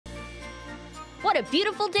What a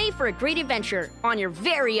beautiful day for a great adventure on your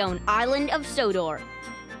very own Island of Sodor.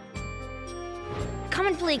 Come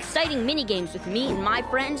and play exciting mini-games with me and my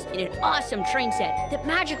friends in an awesome train set that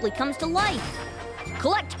magically comes to life.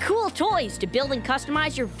 Collect cool toys to build and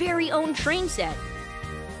customize your very own train set.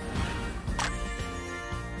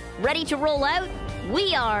 Ready to roll out?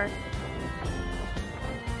 We are!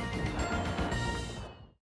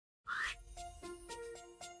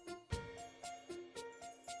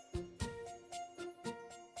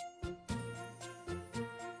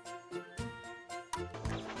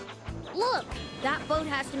 Look! That boat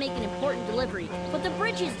has to make an important delivery, but the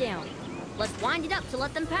bridge is down. Let's wind it up to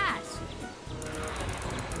let them pass.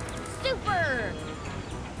 Super!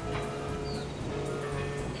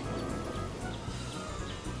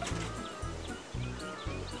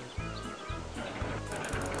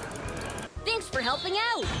 Thanks for helping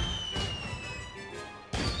out!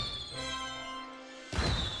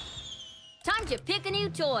 Time to pick a new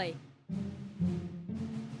toy.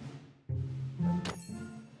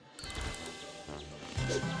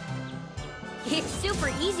 It's super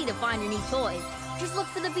easy to find a new toy. Just look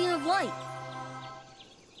for the beam of light.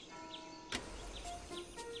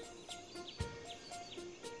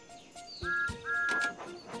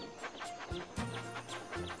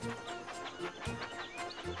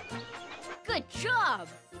 Good job!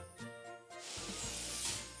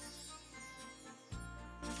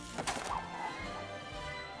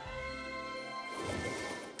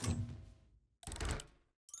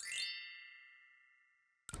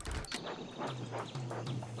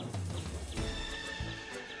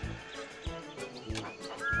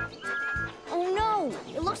 Oh no!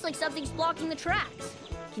 It looks like something's blocking the tracks.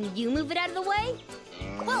 Can you move it out of the way?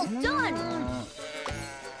 Well done!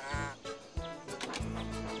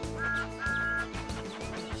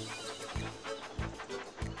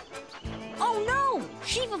 Oh no!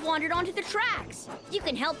 Sheep have wandered onto the tracks. You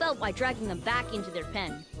can help out by dragging them back into their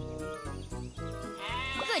pen.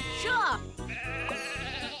 Good job!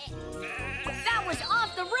 That was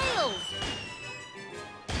off the rails!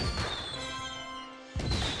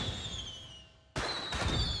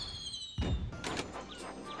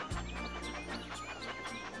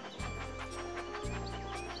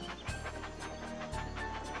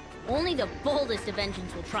 Only the boldest of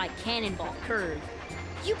engines will try Cannonball Curve.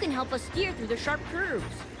 You can help us steer through the sharp curves.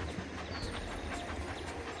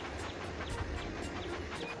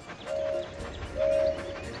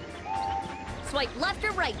 Swipe left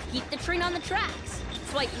or right to keep the train on the tracks.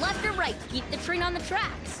 Swipe left or right to keep the train on the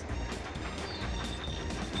tracks.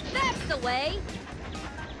 That's the way!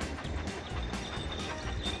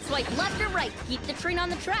 Swipe left or right to keep the train on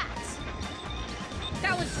the tracks.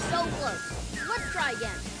 That was so close. Let's try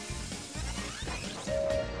again.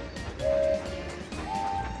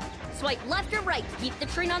 Swipe left or right to keep the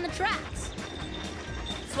train on the tracks.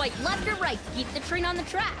 Swipe left or right to keep the train on the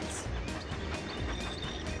tracks.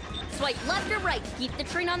 Swipe left or right to keep the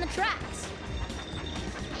train on the tracks.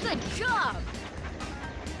 Good job!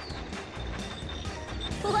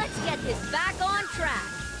 Let's get this back on track.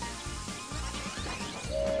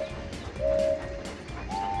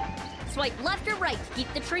 Swipe left or right to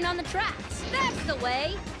keep the train on the tracks. That's the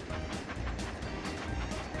way!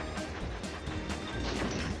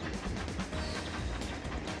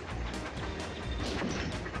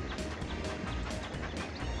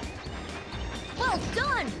 Well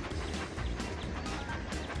done!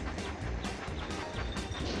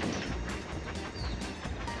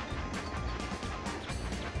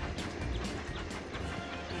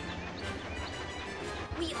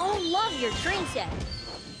 We all love your train set.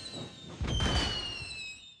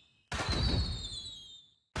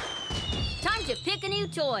 Time to pick a new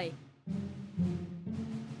toy.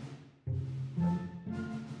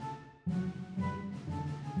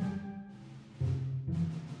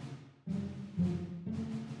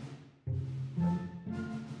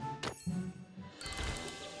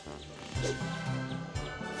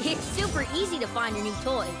 It's super easy to find a new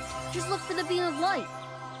toy. Just look for the beam of light.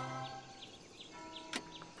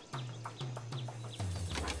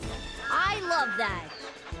 I love that.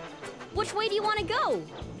 Which way do you want to go?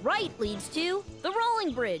 Right leads to the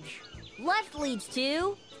rolling bridge. Left leads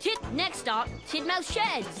to next stop, Tidmouth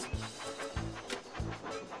Sheds.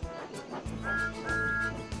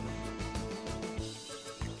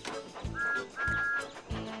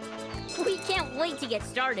 We can't wait to get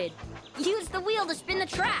started. Use the wheel to spin the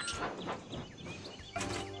track.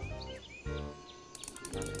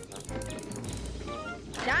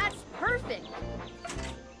 That's perfect.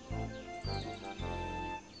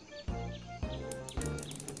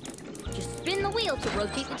 Just spin the wheel to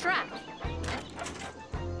rotate the track.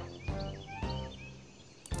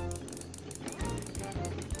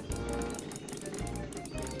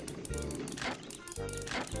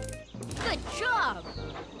 job!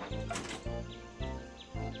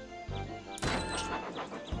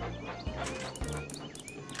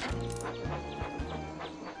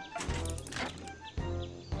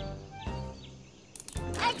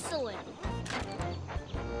 Excellent!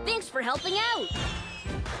 Thanks for helping out!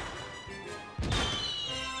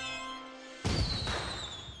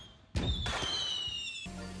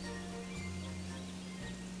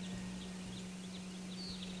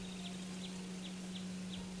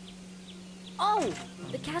 Oh,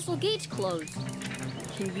 the castle gate's closed.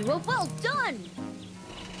 You were well done!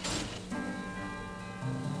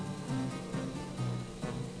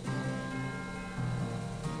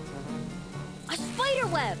 A spider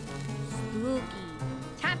web! Spooky.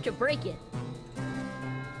 Tap to break it.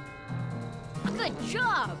 Good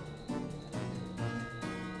job!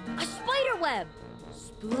 A spider web!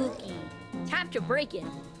 Spooky. Tap to break it.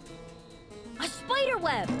 A spider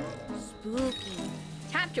web! Spooky.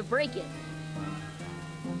 Tap to break it.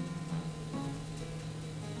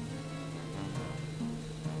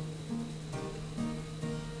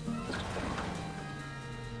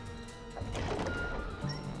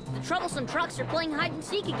 The troublesome trucks are playing hide and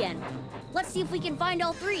seek again. Let's see if we can find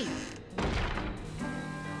all three.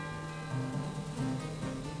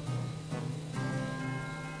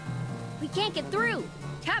 We can't get through.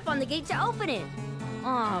 Tap on the gate to open it.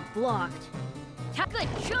 Aw, blocked. Good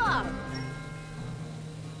job!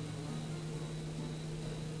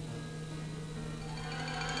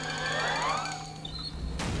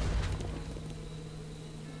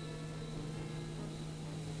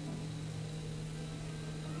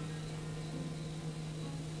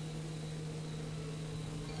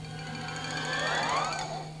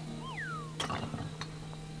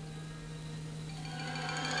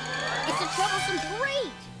 It's a troublesome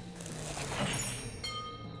grate!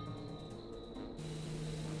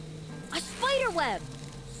 A spider web!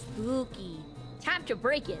 Spooky. Tap to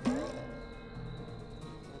break it.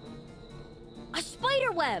 A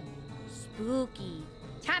spider web! Spooky.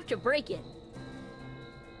 Tap to break it.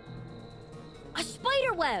 A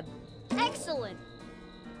spider web! Excellent!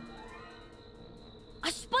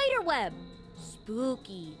 A spider web!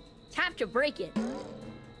 Spooky. Tap to break it.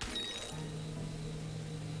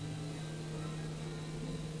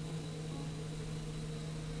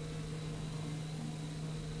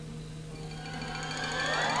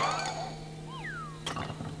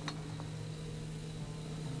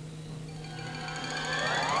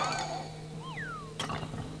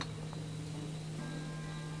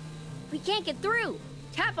 We can't get through.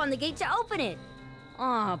 Tap on the gate to open it.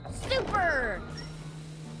 Aw, super!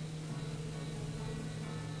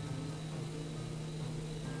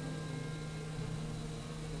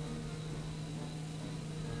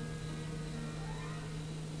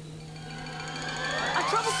 A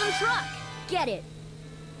troublesome truck! Get it!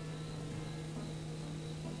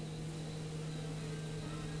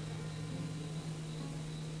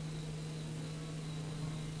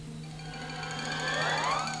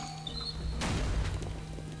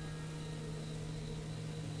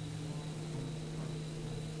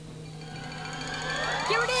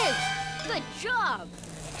 Here it is! Good job!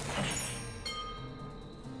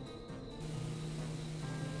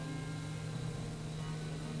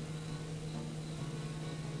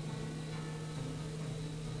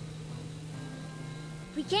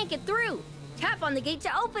 We can't get through. Tap on the gate to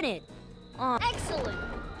open it. Excellent!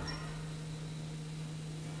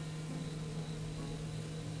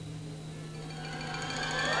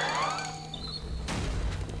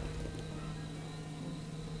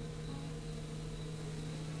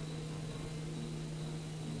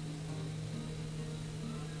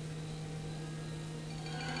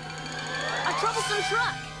 A troublesome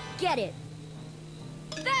truck! Get it!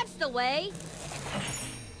 That's the way!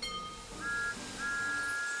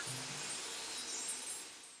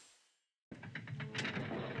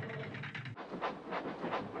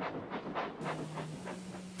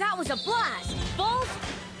 That was a blast! Bulls!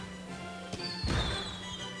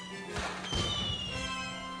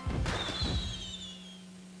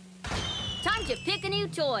 Time to pick a new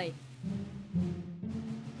toy.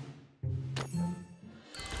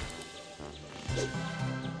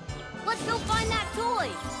 Let's go find that toy!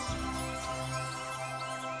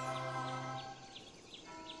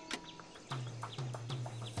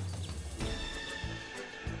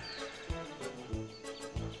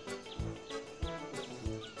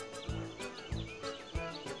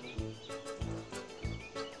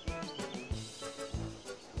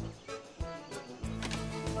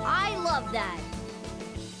 I love that!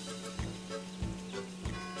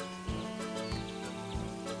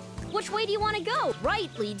 Which way do you want to go? Right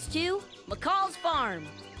leads to McCall's farm.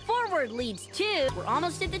 Forward leads to... We're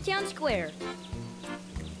almost at the town square.